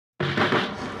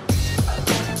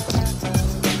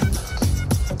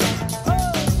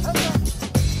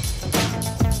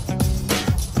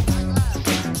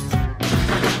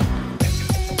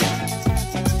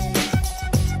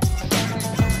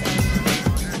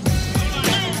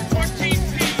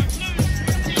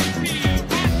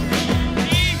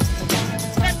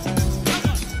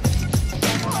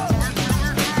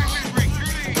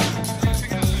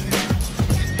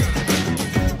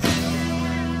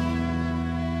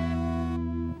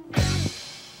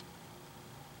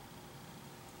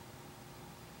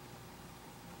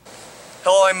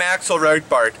Hello, I'm Maxwell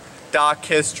Rothbart, Doc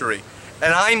History,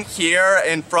 and I'm here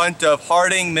in front of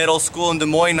Harding Middle School in Des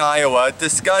Moines, Iowa,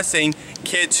 discussing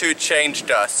Kids Who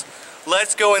Changed Us.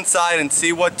 Let's go inside and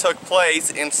see what took place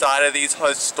inside of these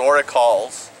historic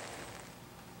halls.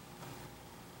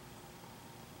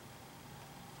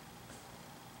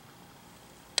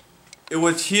 It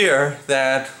was here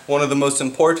that one of the most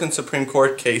important Supreme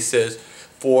Court cases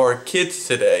for kids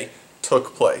today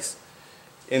took place.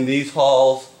 In these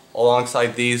halls,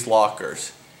 alongside these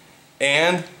lockers.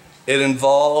 And it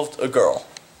involved a girl,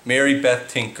 Mary Beth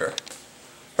Tinker.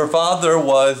 Her father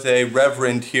was a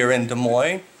reverend here in Des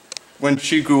Moines. When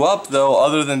she grew up, though,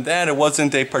 other than that, it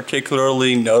wasn't a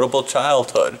particularly notable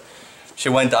childhood. She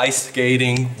went ice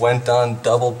skating, went on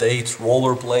double dates,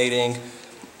 rollerblading,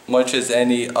 much as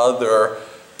any other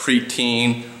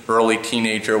preteen, early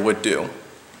teenager would do.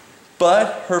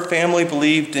 But her family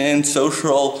believed in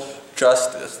social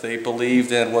justice. They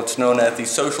believed in what's known as the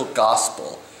social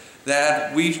gospel,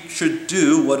 that we should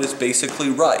do what is basically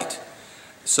right.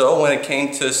 So when it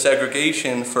came to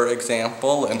segregation, for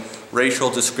example, and racial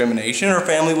discrimination, her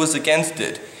family was against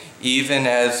it, even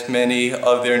as many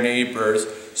of their neighbors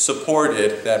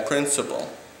supported that principle.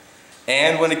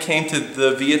 And when it came to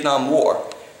the Vietnam War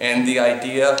and the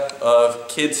idea of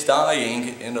kids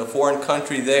dying in a foreign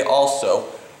country, they also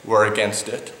were against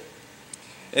it.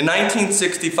 In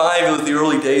 1965, it was the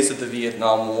early days of the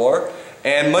Vietnam War,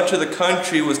 and much of the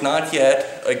country was not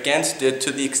yet against it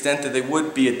to the extent that they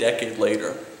would be a decade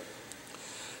later.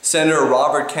 Senator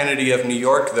Robert Kennedy of New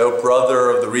York, though, brother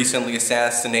of the recently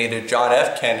assassinated John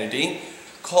F. Kennedy,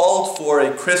 called for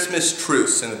a Christmas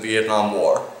truce in the Vietnam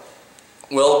War.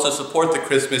 Well, to support the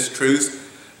Christmas truce,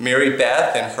 Mary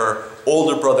Beth and her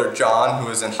older brother John, who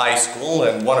was in high school,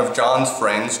 and one of John's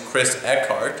friends, Chris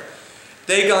Eckhart,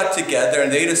 they got together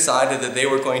and they decided that they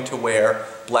were going to wear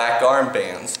black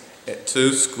armbands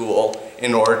to school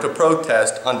in order to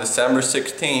protest on December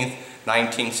 16,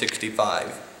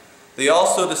 1965. They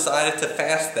also decided to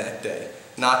fast that day,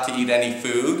 not to eat any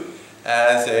food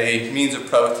as a means of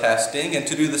protesting, and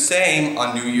to do the same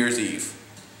on New Year's Eve.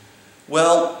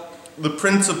 Well, the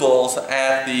principals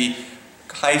at the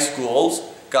high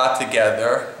schools got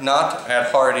together, not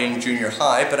at Harding Junior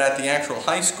High, but at the actual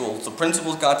high schools. The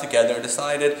principals got together and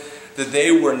decided that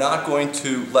they were not going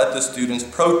to let the students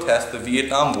protest the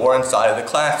Vietnam War inside of the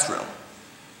classroom.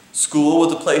 School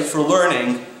was a place for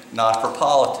learning, not for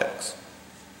politics.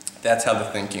 That's how the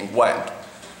thinking went.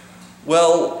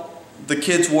 Well, the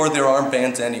kids wore their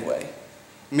armbands anyway.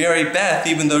 Mary Beth,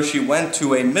 even though she went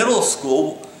to a middle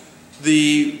school,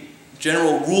 the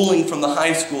general ruling from the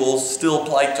high schools still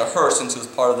applied to her since it was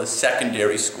part of the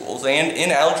secondary schools. And in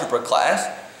algebra class,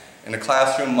 in a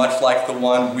classroom much like the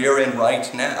one we're in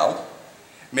right now,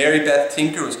 Mary Beth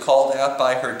Tinker was called out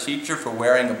by her teacher for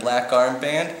wearing a black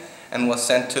armband and was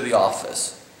sent to the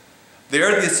office.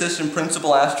 There, the assistant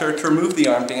principal asked her to remove the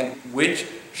armband, which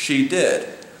she did,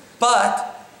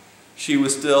 but she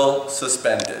was still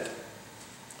suspended.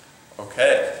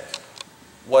 Okay.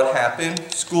 What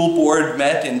happened? School board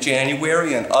met in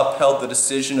January and upheld the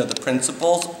decision of the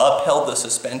principals, upheld the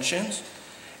suspensions,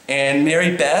 and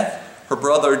Mary Beth, her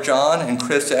brother John, and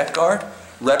Chris Eckhart,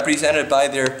 represented by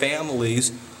their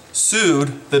families,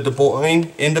 sued the Des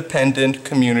Moines Independent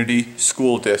Community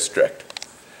School District.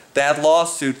 That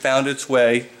lawsuit found its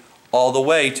way all the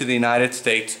way to the United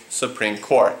States Supreme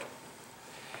Court.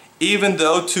 Even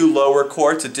though two lower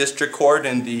courts, a district court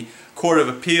and the Court of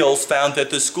Appeals, found that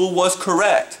the school was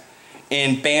correct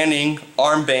in banning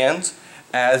armbands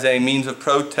as a means of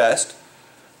protest,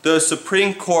 the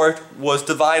Supreme Court was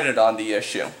divided on the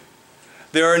issue.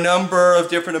 There are a number of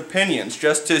different opinions.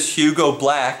 Justice Hugo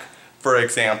Black, for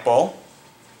example,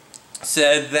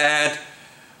 said that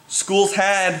schools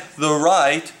had the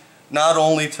right not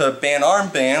only to ban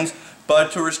armbands,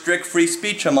 but to restrict free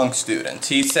speech among students.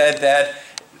 He said that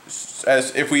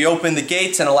as if we opened the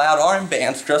gates and allowed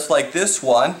armbands just like this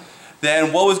one,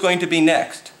 then what was going to be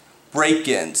next?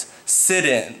 Break-ins,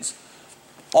 sit-ins,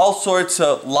 all sorts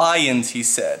of lie-ins, he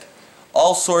said.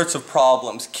 All sorts of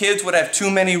problems. Kids would have too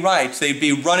many rights. They'd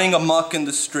be running amok in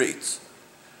the streets.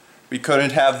 We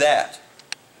couldn't have that.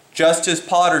 Justice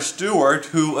Potter Stewart,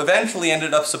 who eventually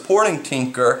ended up supporting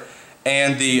Tinker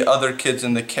and the other kids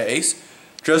in the case,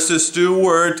 Justice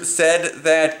Stewart said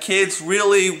that kids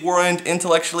really weren't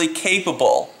intellectually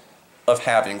capable of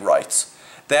having rights,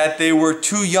 that they were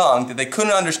too young, that they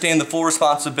couldn't understand the full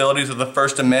responsibilities of the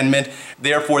First Amendment,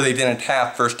 therefore they didn't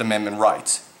have First Amendment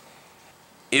rights.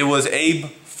 It was Abe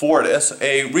Fortas,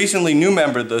 a recently new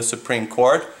member of the Supreme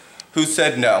Court, who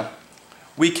said no,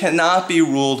 we cannot be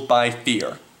ruled by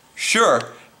fear. Sure,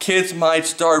 kids might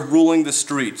start ruling the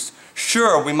streets.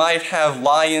 Sure, we might have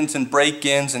lie-ins and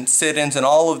break-ins and sit-ins and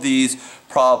all of these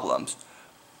problems,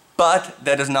 but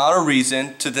that is not a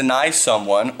reason to deny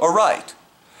someone a right.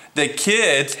 The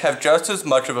kids have just as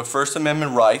much of a First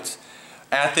Amendment right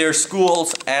at their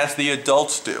schools as the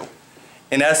adults do.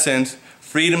 In essence,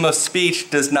 freedom of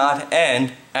speech does not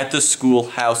end at the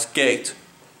schoolhouse gate.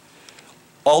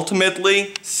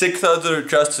 Ultimately, 6 other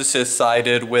justices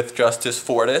sided with Justice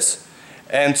Fortas,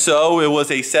 and so it was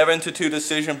a 7-2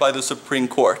 decision by the Supreme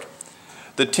Court.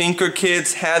 The Tinker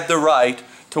kids had the right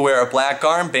to wear a black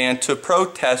armband to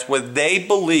protest what they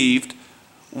believed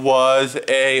was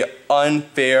an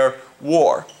unfair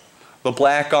war. The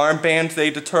black armbands,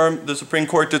 the Supreme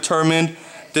Court determined,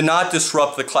 did not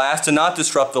disrupt the class, did not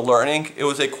disrupt the learning. It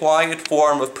was a quiet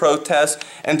form of protest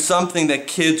and something that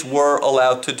kids were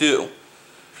allowed to do.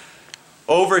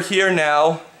 Over here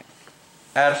now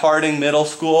at Harding Middle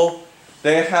School,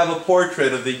 they have a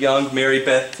portrait of the young Mary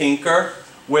Beth Tinker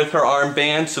with her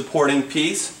armband supporting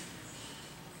peace.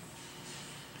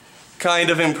 Kind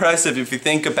of impressive if you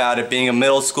think about it, being a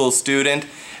middle school student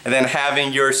and then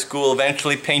having your school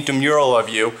eventually paint a mural of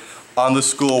you on the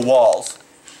school walls.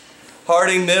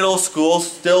 Harding Middle School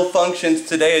still functions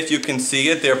today, as you can see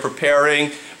it. They're preparing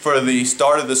for the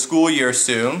start of the school year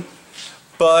soon.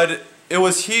 But it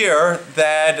was here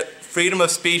that freedom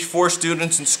of speech for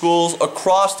students in schools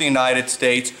across the United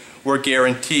States were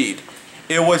guaranteed.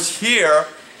 It was here,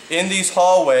 in these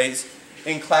hallways,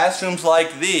 in classrooms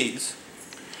like these,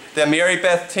 that Mary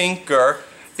Beth Tinker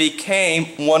became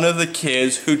one of the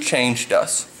kids who changed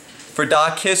us. For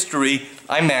Doc History,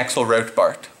 I'm Maxwell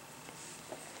Rothbart.